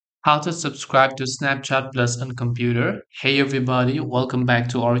How to subscribe to Snapchat Plus on computer. Hey everybody, welcome back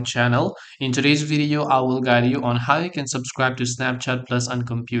to our channel. In today's video, I will guide you on how you can subscribe to Snapchat Plus on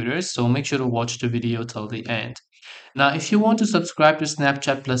computers. So make sure to watch the video till the end. Now, if you want to subscribe to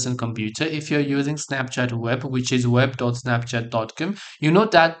Snapchat Plus on computer, if you're using Snapchat Web, which is web.snapchat.com, you know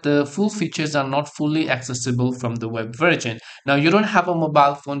that the full features are not fully accessible from the web version. Now, you don't have a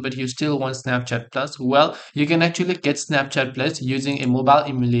mobile phone, but you still want Snapchat Plus. Well, you can actually get Snapchat Plus using a mobile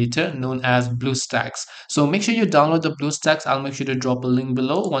emulator known as BlueStacks. So make sure you download the BlueStacks. I'll make sure to drop a link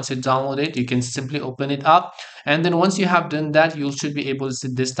below. Once you download it, you can simply open it up. And then once you have done that, you should be able to see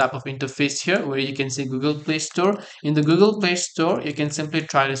this type of interface here where you can see Google Play Store. In the Google Play Store, you can simply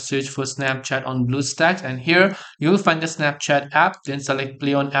try to search for Snapchat on BlueStacks, and here you'll find the Snapchat app. Then select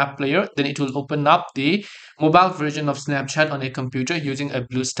Play on App Player. Then it will open up the mobile version of Snapchat on a computer using a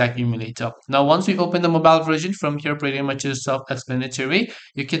BlueStack emulator. Now, once we open the mobile version from here, pretty much is self-explanatory.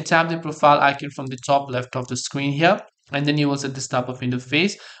 You can tap the profile icon from the top left of the screen here. And then you will see this type of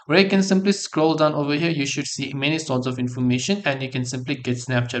interface where you can simply scroll down over here. You should see many sorts of information, and you can simply get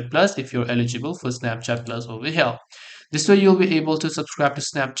Snapchat Plus if you're eligible for Snapchat Plus over here. This way you'll be able to subscribe to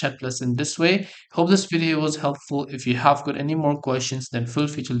Snapchat Plus in this way. Hope this video was helpful. If you have got any more questions, then feel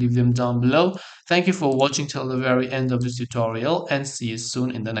free to leave them down below. Thank you for watching till the very end of this tutorial, and see you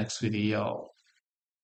soon in the next video.